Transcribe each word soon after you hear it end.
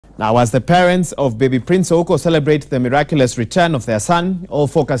Now, as the parents of baby Prince Ouko celebrate the miraculous return of their son, all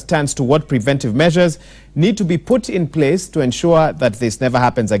focus turns to what preventive measures need to be put in place to ensure that this never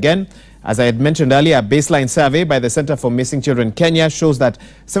happens again. As I had mentioned earlier, a baseline survey by the Center for Missing Children Kenya shows that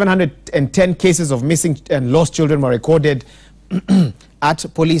 710 cases of missing and lost children were recorded at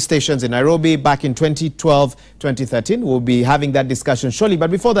police stations in Nairobi back in 2012-2013. We'll be having that discussion shortly. But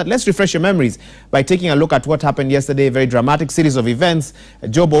before that, let's refresh your memories by taking a look at what happened yesterday. A very dramatic series of events.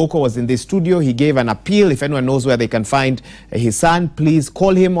 Job Ouko was in the studio. He gave an appeal. If anyone knows where they can find his son, please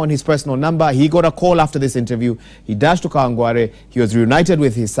call him on his personal number. He got a call after this interview. He dashed to Kawangware. He was reunited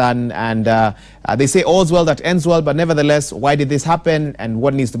with his son. And they say all's well that ends well. But nevertheless, why did this happen and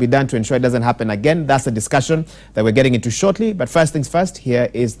what needs to be done to ensure it doesn't happen again? That's a discussion that we're getting into shortly. But first things first, here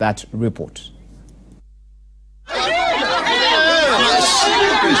is that report.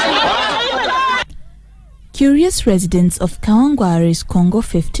 Curious residents of Kawangware's Congo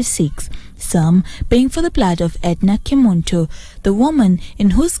 56, some paying for the blood of Edna Kimonto, the woman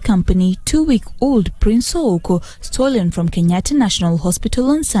in whose company 2-week-old Prince Ouko, stolen from Kenyatta National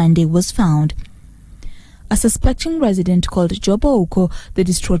Hospital on Sunday, was found. A suspecting resident called Job Ouko the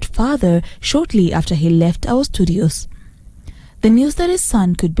distraught father shortly after he left our studios. The news that his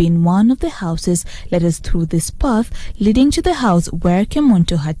son could be in one of the houses led us through this path leading to the house where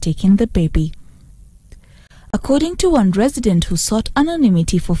Kimonto had taken the baby. According to one resident who sought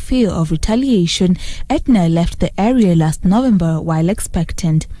anonymity for fear of retaliation, Edna left the area last November while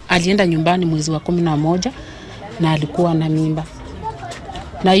expectant. Alienda nyumbani mwezi wa 11 na alikuwa na mimba.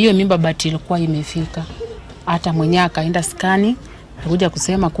 Na hiyo mimba bati ilikuwa imefika. Hata mwenyewe akaenda skani, akakuja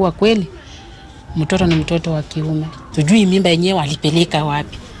kusema kuwa kweli mtoto ni mtoto wa kiume. Tujui mimba yenyewe alipeleka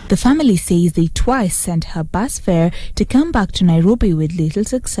wapi. The family says they twice sent her bus fare to come back to Nairobi with little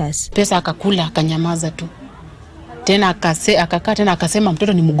success. Pesa akakula akanyamaza tu. Tena akakaa tena akasema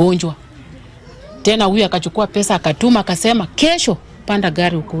mtoto ni mgonjwa. Tena huyu akachukua pesa akatuma akasema kesho panda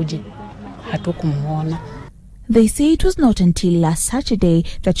gari ukuje. Hatukumuona. They say it was not until last Saturday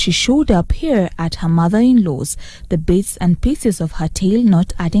that she showed up here at her mother-in-law's, the bits and pieces of her tale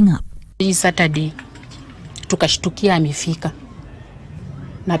not adding up. Hii Saturday tukashtukia amefika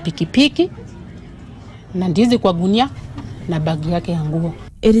na pikipiki na ndizi kwa gunia na bagi yake ya nguo.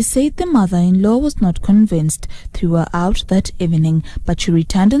 It is said the mother-in-law was not convinced, threw her out that evening, but she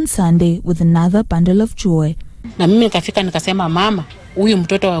returned on Sunday with another bundle of joy. Na mimi nikafika nikasema mama, huyu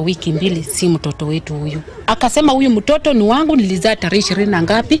mtoto wa wiki 2 si mtoto wetu huyu. Akasema huyu mtoto ni wangu, nilizaa tarehe 20 na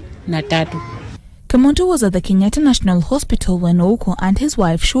ngapi na 3. Kimonto was at the Kenyatta National Hospital when Ouko and his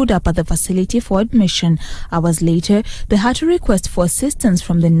wife showed up at the facility for admission. Hours later, they had to request for assistance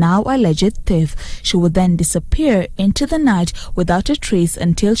from the now alleged thief. She would then disappear into the night without a trace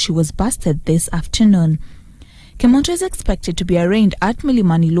until she was busted this afternoon. Kimonto is expected to be arraigned at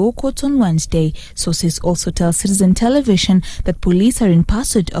Milimani Law Court on Wednesday. Sources also tell Citizen Television that police are in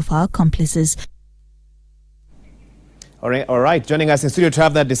pursuit of her accomplices. All right. Joining us in studio to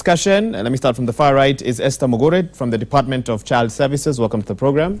have that discussion, and let me start from the far right, is Esther Mogore from the Department of Child Services. Welcome to the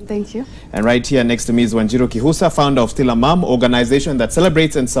program. Thank you. And right here next to me is Wanjiru Kihusa, founder of Still a Mom, organization that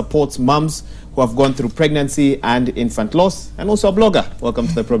celebrates and supports moms who have gone through pregnancy and infant loss, and also a blogger. Welcome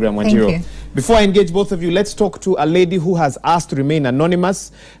to the program, Wanjiru. Thank you. Before I engage both of you, let's talk to a lady who has asked to remain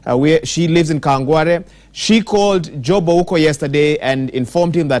anonymous. She lives in Kawangware. She called Job Ouko yesterday and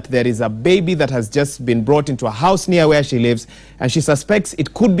informed him that there is a baby that has just been brought into a house near where she lives, and she suspects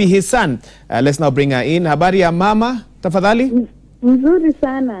it could be his son. Let's now bring her in. Habari ya mama, tafadhali? Mzuri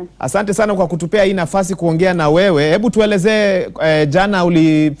sana. Asante sana kwa kutupea hii nafasi kuongea na wewe. Hebu tuelezee jana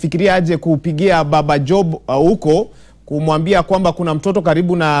ulifikiria aje kupigia baba Job Ouko kumwambia kwamba kuna mtoto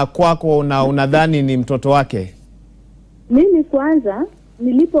karibu na kwako na unadhani ni mtoto wake? Mimi kwanza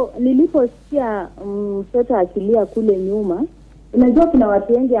niliposikia mtoto akilia kule nyuma, unajua kuna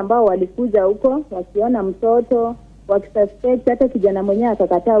watu wengi ambao walikuja huko wakiona mtoto wakisuspect, hata kijana mwenyewe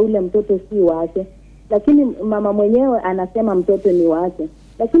akakataa ule mtoto si wake, lakini mama mwenyewe anasema mtoto ni wake.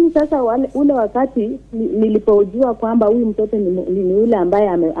 Lakini sasa ule wakati nilipojua kwamba huyu mtoto ni ule ambaye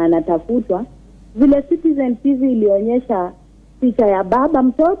anatafutwa, vile Citizen TV ilionyesha picha ya baba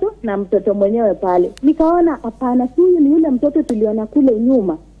mtoto na mtoto mwenyewe pale, nikaona hapana, huyu ni yule mtoto tuliona kule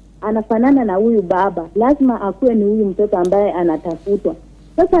nyuma, anafanana na huyu baba, lazima akuwe ni huyu mtoto ambaye anatafutwa.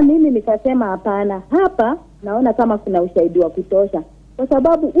 Sasa mimi nikasema hapana, hapa naona kama kuna ushahidi wa kutosha, kwa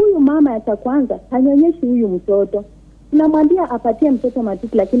sababu huyu mama ya kwanza hanyonyeshi huyu mtoto. Tunamwambia apatie mtoto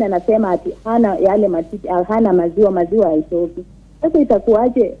matiti, lakini anasema ati hana yale matiti, hana maziwa haitoki. Sasa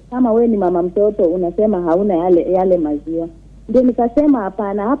itakuwaje kama wewe ni mama mtoto unasema hauna yale maziwa? Ndio nikasema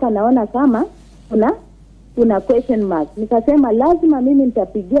hapana, hapa naona kama kuna question mark. Nikasema lazima mimi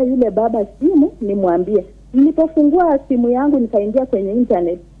nitapigia yule baba simu nimwambie. Nilipofungua simu yangu nikaingia kwenye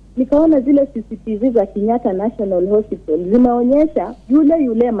internet, nikaona zile CCTV za Kenyatta National Hospital zimeonyesha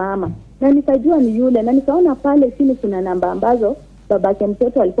yule mama, na nikajua ni yule, na nikaona pale chini kuna namba ambazo babake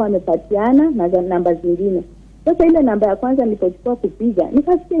mtoto alikuwa amepatiana na namba zingine. Sasa ile namba ya kwanza nilipochukua kupiga,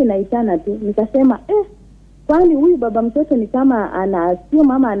 nikasikia inaitana tu. Nikasema kwani huyu baba mtoto ni kama sio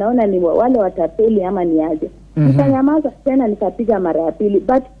mama anaona ni wale watapeli ama ni aje? Nikanyamaza tena, nikapiga mara ya pili,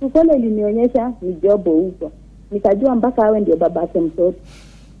 but tukole ilinionyesha ni Jobo huko. Nikajua mpaka awe ndio babake mtoto.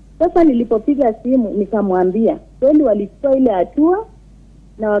 Sasa nilipopiga simu nikamwambia, kweli walichukua ile hatua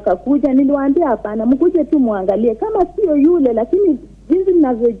na wakakuja. Niliwaambia hapana, mkuje tu muangalie kama sio yule, lakini jinsi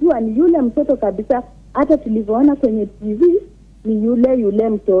ninavyojua ni yule mtoto kabisa, hata tulivyoona kwenye TV ni yule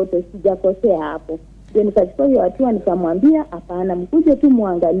mtoto, sijakosea hapo. Ndio nikachukua hiyo hatua, nikamwambia hapana, mkuje tu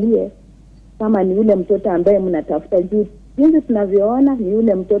muangalie kama ni yule mtoto ambaye mnatafuta. Juu jinsi tunavyoona ni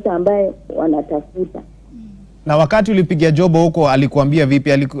yule mtoto ambaye wanatafuta. Na wakati ulipigia Jobo huko alikuambia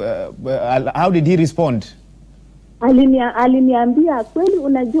vipi? How did he respond? Aliniambia kweli,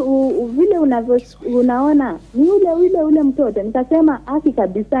 unajua vile unaona ni ule mtoto. Nikasema haki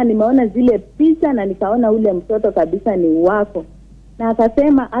kabisa, nimeona zile picha na nikaona ule mtoto kabisa ni wako. Na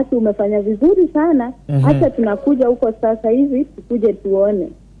akasema hata umefanya vizuri sana, hata tunakuja huko sasa hivi tukuje tuone.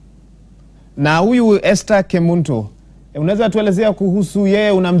 Na huyu Esther Kemunto, unaweza tuelezea kuhusu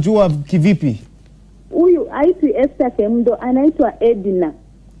yeye, unamjua kivipi? Huyu haitwi Esther Kemunto, anaitwa Edna.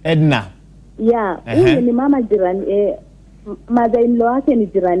 Edna. Yeah, huyu ni mama jirani, mother-in-law wake ni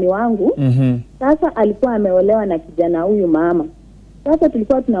jirani wangu. Sasa alikuwa ameolewa na kijana huyu mama. Sasa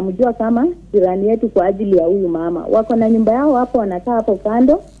tulikuwa tunamjua kama jirani yetu kwa ajili ya huyu mama. Wako na nyumba yao hapo, wanakaa hapo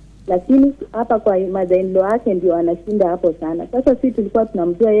kando, lakini hapa kwa mother-in-law wake ndio anashinda hapo sana. Sasa sisi tulikuwa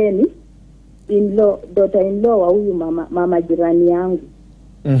tunamjua yeye ni daughter-in-law wa huyu mama jirani yangu.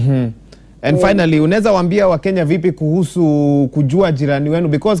 And finally, unaweza waambia Wakenya vipi kuhusu kujua jirani wenu?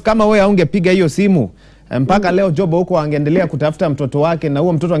 Because kama wewe haungepiga hiyo simu, mpaka leo Jobo huko angeendelea kutafuta mtoto wake, na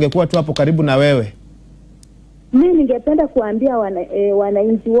huo mtoto angekuwa tu hapo karibu na wewe. Mimi ningependa kuambia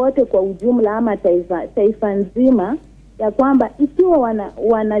wananchi wote kwa ujumla ama taifa nzima ya kwamba ikiwa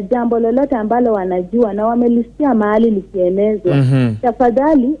wana jambo lolote ambalo wanajua na wamelisikia mahali likienezwa,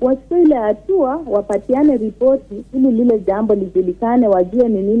 tafadhali wachukue ile hatua, wapatiane ripoti ili lile jambo lijulikane, wajue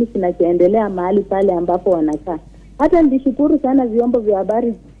ni nini kinachoendelea mahali pale ambapo wanakaa. Hata nilishukuru sana vyombo vya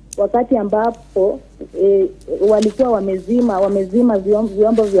habari wakati ambapo walikuwa wamezima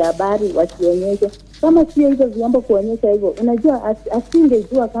vyombo vya habari wasionyeshe. Kama sio hizo vyombo kuonyesha hivyo, unajua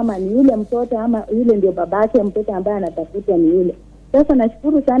asingejua kama ni yule mtoto ama yule ndio babake mtoto ambaye anatafuta ni yule. Sasa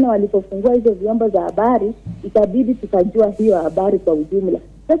nashukuru sana walipofungua hizo vyombo za habari, ikabidi tukajua hiyo habari kwa ujumla.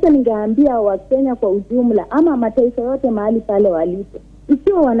 Sasa ningeambia Wakenya kwa ujumla ama mataifa yote mahali pale walipo,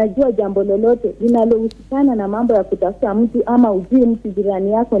 ikiwa wanajua jambo lolote linalohusikana na mambo ya kutafuta mtu ama ujui mtu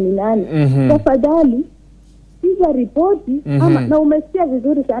jirani yako ni nani, tafadhali hizo ripoti ama, na umesikia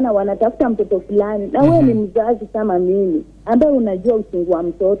vizuri sana wanatafuta mtoto fulani, na wewe ni mzazi kama mimi ambaye unajua uchungu wa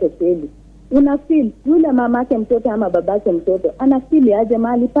mtoto kweli. Unafeel yule mamake mtoto ama babake mtoto anafeel aje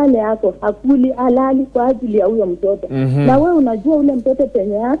mahali pale yako hakuli halali kwa ajili ya huyo mtoto. Na wewe unajua ule mtoto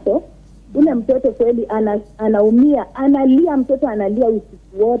penye yako, ule mtoto kweli anaumia, analia, mtoto analia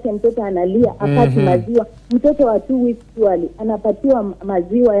usiku wote, mtoto analia apati maziwa. Mtoto wa 2 weeks wali anapatiwa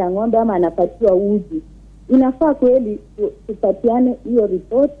maziwa ya ng'ombe ama anapatiwa uji. Inafaa kweli tupatiane hiyo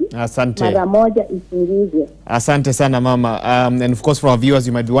ripoti mara moja ichunguzwe. Asante sana mama. And of course for our viewers,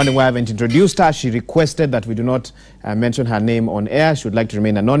 you might be wondering why I haven't introduced her. She requested that we do not mention her name on air. She would like to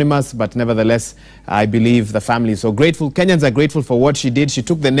remain anonymous, but nevertheless, I believe the family is so grateful. Kenyans are grateful for what she did. She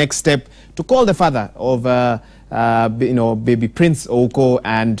took the next step to call the father of baby Prince Ouko,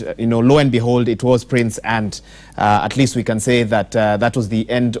 and lo and behold, it was Prince, and at least we can say that that was the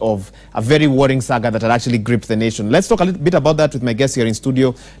end of a very worrying saga that had actually gripped the nation. Let's talk a little bit about that with my guest here in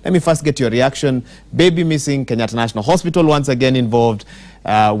studio. Let me first get your reaction. Baby missing, Kenyatta National Hospital once again involved.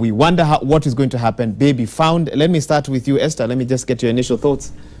 We wonder what is going to happen. Baby found. Let me start with you, Esther. Let me just get your initial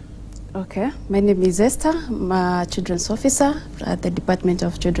thoughts. Okay, my name is Esther. I'm a children's officer at the Department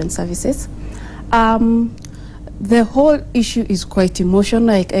of Children's Services. The whole issue is quite emotional,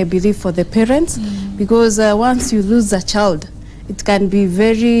 I believe, for the parents, because once you lose a child, it can be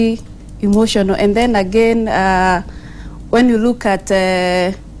very emotional. And then again, when you look at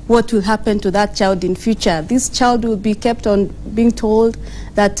what will happen to that child in future, this child will be kept on being told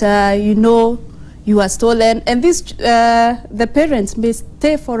that, you are stolen. And this, the parents may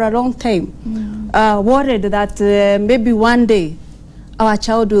stay for a long time, worried that maybe one day our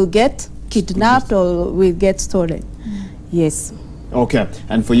child will get kidnapped or will get stolen. Yes. Okay.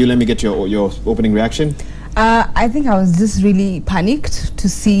 And for you, let me get your opening reaction. I think I was just really panicked to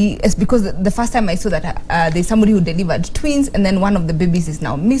see, it's because the first time I saw that there's somebody who delivered twins and then one of the babies is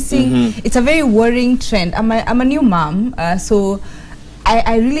now missing. It's a very worrying trend. I'm a new mom, so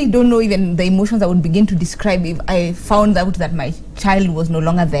I really don't know even the emotions I would begin to describe if I found out that my child was no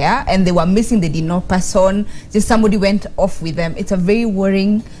longer there and they were missing, they did not pass on, just somebody went off with them. It's a very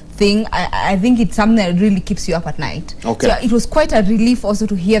worrying thing. I think it's something that really keeps you up at night. Okay. So it was quite a relief also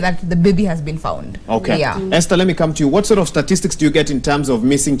to hear that the baby has been found. Okay. Yeah. Esther, let me come to you. What sort of statistics do you get in terms of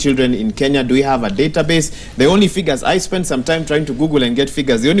missing children in Kenya? Do we have a database? The only figures, I spent some time trying to Google and get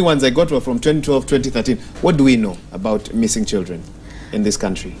figures. The only ones I got were from 2012, 2013. What do we know about missing children in this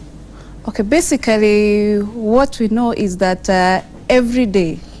country? Okay, basically what we know is that every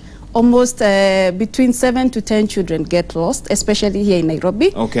day almost between 7 to 10 children get lost, especially here in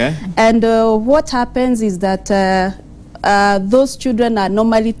Nairobi. Okay. And what happens is that those children are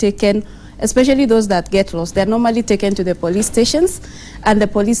normally taken, especially those that get lost, they're normally taken to the police stations, and the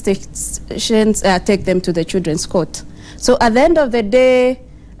police stations take them to the children's court. So at the end of the day,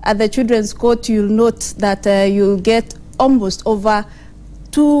 at the children's court, you'll note that you'll get almost over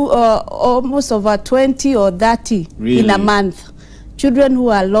 20 or 30 in a month. Children who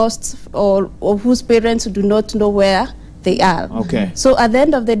are lost or whose parents do not know where they are. Okay. So at the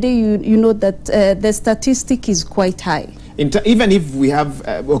end of the day, you know that the statistic is quite high. Even if we have,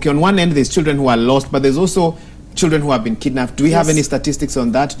 okay, on one end there's children who are lost, but there's also children who have been kidnapped. Do we have any statistics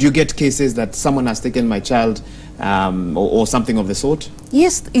on that? Do you get cases that someone has taken my child or something of the sort?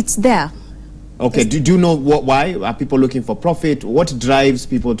 Yes, it's there. Okay, do you know why? Are people looking for profit? What drives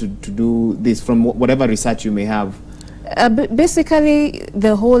people to do this, from whatever research you may have? Basically,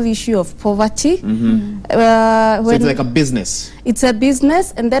 the whole issue of poverty. So it's like a business. It's a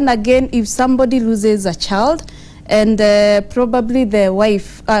business, and then again, if somebody loses a child, and probably the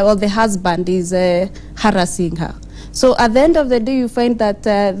wife or the husband is harassing her. So at the end of the day, you find that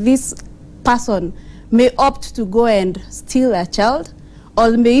this person may opt to go and steal a child,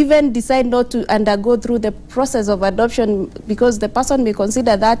 or may even decide not to undergo through the process of adoption because the person may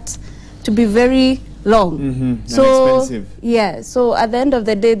consider that to be very long. So expensive. Yeah, so at the end of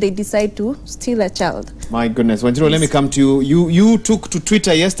the day, they decide to steal a child. My goodness. Wanjiru, let me come to you. You took to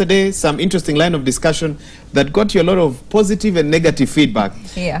Twitter yesterday some interesting line of discussion that got you a lot of positive and negative feedback.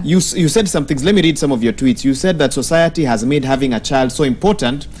 Yeah. You said some things. Let me read some of your tweets. You said that society has made having a child so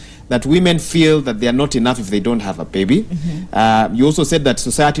important that women feel that they are not enough if they don't have a baby. You also said that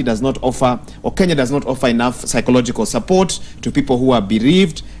society does not offer, or Kenya does not offer enough psychological support to people who are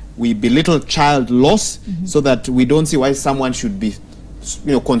bereaved. We belittle child loss so that we don't see why someone should be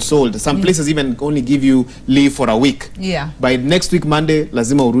consoled. Some places even only give you leave for a week. Yeah. By next week, Monday,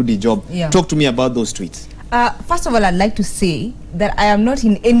 lazima urudi job. Yeah. Talk to me about those tweets. First of all, I'd like to say that I am not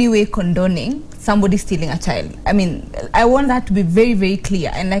in any way condoning somebody stealing a child. I mean, I want that to be very, very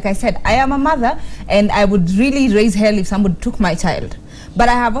clear. And like I said, I am a mother, and I would really raise hell if somebody took my child. But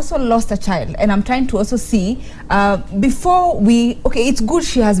I have also lost a child, and I'm trying to also see, before we, okay, it's good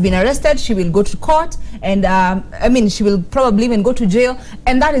she has been arrested, she will go to court, and I mean, she will probably even go to jail,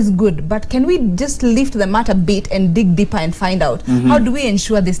 and that is good. But can we just lift the matter a bit and dig deeper and find out, how do we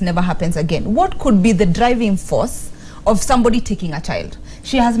ensure this never happens again? What could be the driving force of somebody taking a child?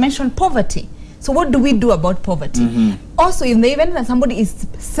 She has mentioned poverty. So what do we do about poverty? Also, in the event that somebody is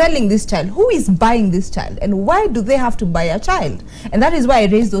selling this child, who is buying this child, and why do they have to buy a child? And that is why I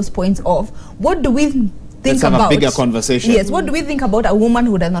raised those points of what do we think Let's about... have a bigger conversation. Yes, what do we think about a woman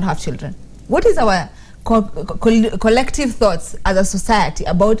who does not have children? What is our collective thoughts as a society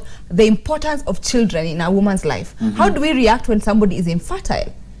about the importance of children in a woman's life? How do we react when somebody is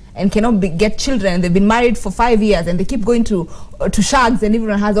infertile and cannot get children, and they've been married for 5 years and they keep going to shags, and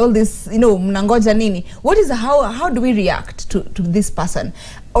everyone has all this, mnangoja nini? What is how do we react to this person?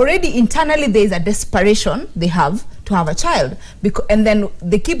 Already internally there is a desperation they have to have a child, and then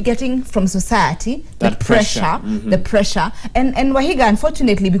they keep getting from society that pressure, the pressure. And Wahiga,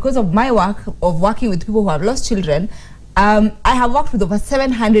 unfortunately, because of my work of working with people who have lost children, I have worked with over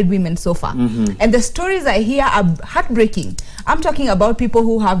 700 women so far, and the stories I hear are heartbreaking. I'm talking about people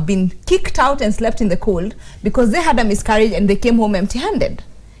who have been kicked out and slept in the cold because they had a miscarriage and they came home empty-handed.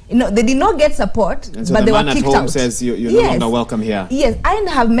 They did not get support, so but the they were man kicked at home out. says you're no longer welcome here. Yes, I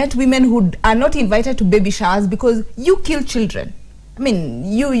have met women who are not invited to baby showers because you kill children. I I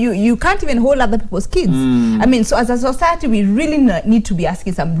mean, you can't even hold other people's kids. I mean, so as a society, we really need to be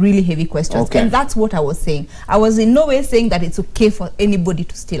asking some really heavy questions. Okay. And that's what I was saying. I was in no way saying that it's okay for anybody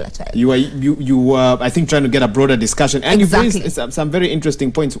to steal a child. You were, I think, trying to get a broader discussion. And Exactly. you've raised some very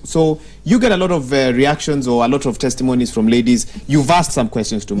interesting points. So you get a lot of reactions or a lot of testimonies from ladies. You've asked some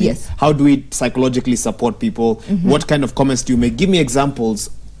questions to me. Yes. How do we psychologically support people? What kind of comments do you make? Give me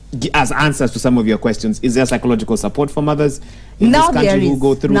examples as answers to some of your questions. Is there psychological support for mothers in this country who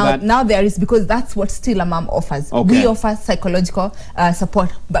go through that? Now there is, because that's what Still a Mom offers. Okay. We offer psychological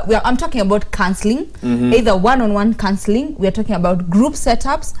support, but I'm talking about counseling, either one-on-one counseling. We are talking about group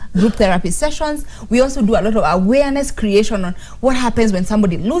setups, group therapy sessions. We also do a lot of awareness creation on what happens when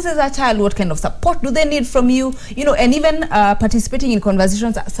somebody loses a child, what kind of support do they need from you, you know, and even participating in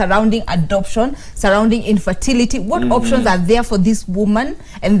conversations surrounding adoption, surrounding infertility. What options are there for this woman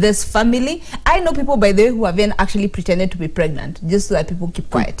and this family? I know people, by the way, who have even actually pretended to be pregnant just so that people keep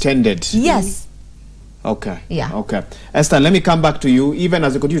quiet. Pretended. Yes. Okay. Yeah. Okay. Esther, let me come back to you. Even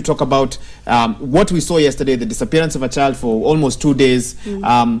as we continue to talk about what we saw yesterday, the disappearance of a child for almost 2 days,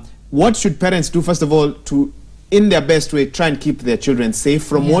 what should parents do, first of all, to, in their best way, try and keep their children safe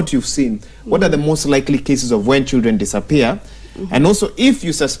from what you've seen? What are the most likely cases of when children disappear? And also, if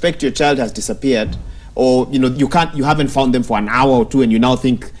you suspect your child has disappeared, or you haven't found them for an hour or two, and you now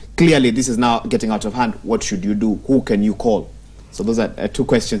think clearly this is now getting out of hand, what should you do? Who can you call? So those are 2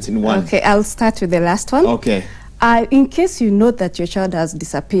 questions in one. Okay, I'll start with the last one. Okay. In case you know that your child has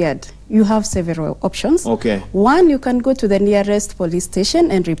disappeared, you have several options. Okay. One, you can go to the nearest police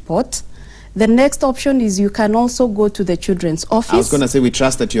station and report. The next option is you can also go to the children's office. I was going to say we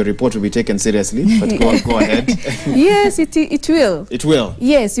trust that your report will be taken seriously, but go ahead. Yes, it will. It will.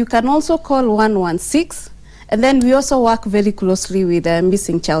 Yes, you can also call 116. And then we also work very closely with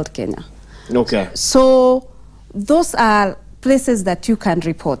Missing Child Kenya. Okay. So those are places that you can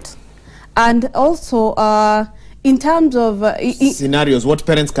report. And also, in terms of scenarios, what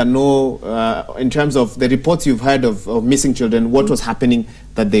parents can know in terms of the reports you've heard of missing children, what was happening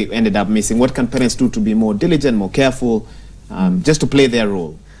that they ended up missing? What can parents do to be more diligent, more careful, just to play their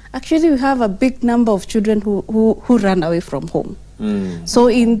role? Actually, we have a big number of children who run away from home. So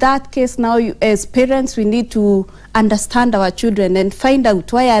in that case now, as parents, we need to understand our children and find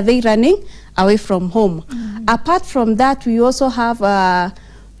out why are they running away from home. Apart from that, we also have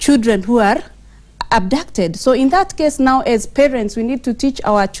children who are abducted. So in that case now, as parents, we need to teach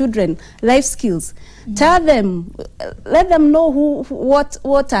our children life skills. Tell them, let them know what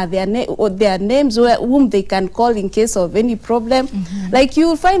are their names, whom they can call in case of any problem. Like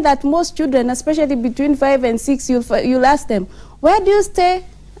you'll find that most children, especially between 5 and 6, you'll ask them, where do you stay?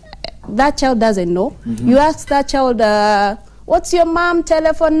 That child doesn't know. You ask that child, what's your mom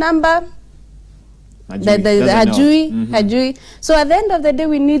telephone number? Hajui. So at the end of the day,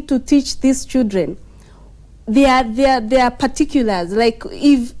 we need to teach these children their particulars, like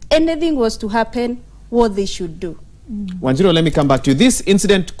if anything was to happen, what they should do. Wanjiru, let me come back to you. This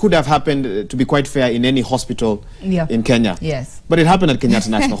incident could have happened, to be quite fair, in any hospital in Kenya. Yes. But it happened at Kenyatta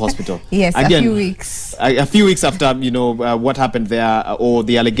National Hospital. Yes, again, a few weeks. A few weeks after, what happened there, or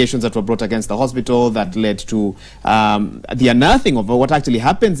the allegations that were brought against the hospital that led to the unearthing of what actually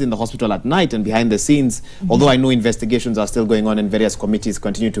happens in the hospital at night and behind the scenes. Although I know investigations are still going on and various committees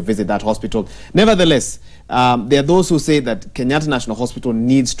continue to visit that hospital. Nevertheless, there are those who say that Kenyatta National Hospital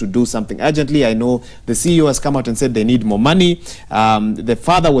needs to do something urgently. I know the CEO has come out and said they need more money. The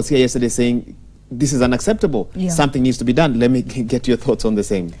father was here yesterday saying this is unacceptable. Something needs to be done. Let me get your thoughts on the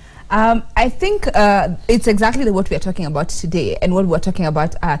same. I think it's exactly what we are talking about today and what we were talking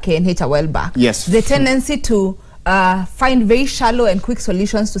about KNH a while back. Yes. The tendency to find very shallow and quick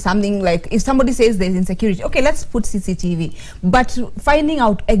solutions to something. Like if somebody says there's insecurity, okay, let's put CCTV. But finding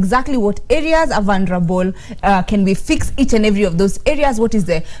out exactly what areas are vulnerable, can we fix each and every of those areas? What is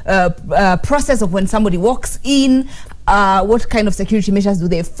the process of when somebody walks in? What kind of security measures do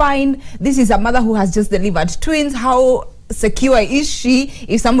they find? This is a mother who has just delivered twins. How secure is she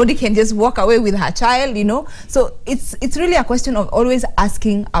if somebody can just walk away with her child, So it's really a question of always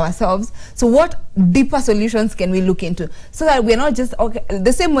asking ourselves, so what deeper solutions can we look into, so that we're not just, okay,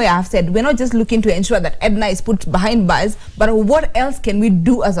 the same way I've said, we're not just looking to ensure that Edna is put behind bars, but what else can we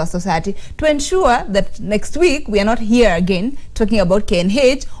do as a society to ensure that next week we are not here again talking about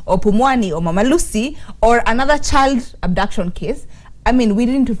KNH or Pumwani or Mama Lucy or another child abduction case. I mean, we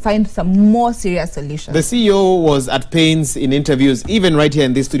need to find some more serious solutions. The CEO was at pains in interviews, even right here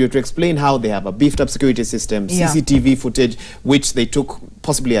in this studio, to explain how they have a beefed up security system, CCTV footage, which they took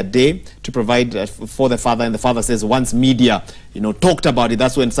possibly a day to provide for the father, and the father says once media, talked about it,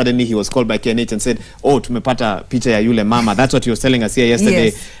 that's when suddenly he was called by KNH and said, oh, tumepata picha ya yule mama. That's what he was telling us here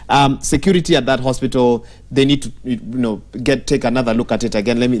yesterday. Yes. Security at that hospital, they need to take another look at it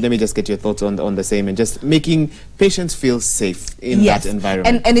again. Let me just get your thoughts on the same, and just making patients feel safe in that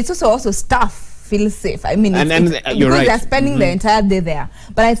environment. And it's also staff feel safe. I mean, you're right. They're spending the entire day there.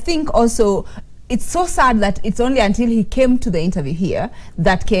 But I think also it's so sad that it's only until he came to the interview here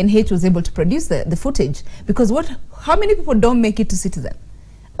that KNH was able to produce the footage. Because how many people don't make it to Citizen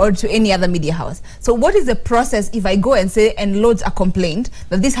or to any other media house? So what is the process if I go and say and lodge a complaint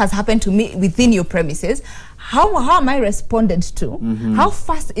that this has happened to me within your premises? How am I responded to? How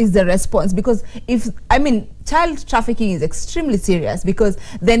fast is the response? Because child trafficking is extremely serious, because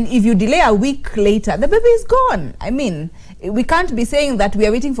then if you delay a week later, the baby is gone. I mean, we can't be saying that we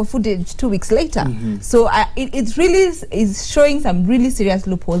are waiting for footage 2 weeks later. So it really is showing some really serious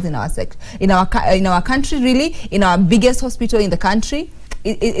loopholes in our in our country, really, in our biggest hospital in the country.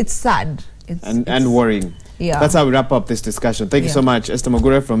 It's sad. It's worrying. Yeah. That's how we wrap up this discussion. Thank you so much, Esther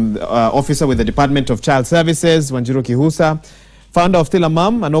Mogure, from officer with the Department of Child Services, Wanjiru Kihusa, founder of Still a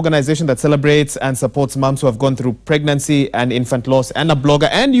Mom, an organization that celebrates and supports moms who have gone through pregnancy and infant loss, and a blogger.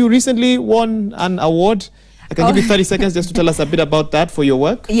 And you recently won an award. I can give you 30 seconds just to tell us a bit about that for your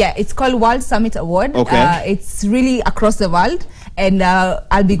work. Yeah, it's called World Summit Award. Okay. It's really across the world. And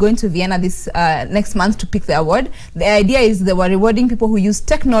I'll be going to Vienna this next month to pick the award. The idea is that we're rewarding people who use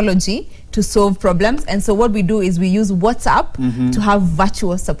technology to solve problems. And so what we do is we use WhatsApp to have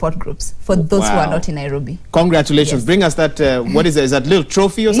virtual support groups for those who are not in Nairobi. Congratulations. Yes. Bring us that, what is it? Is that little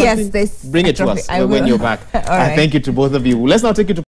trophy or something? Yes, bring it to us when you're back. All right. Thank you to both of you. Let's now take you to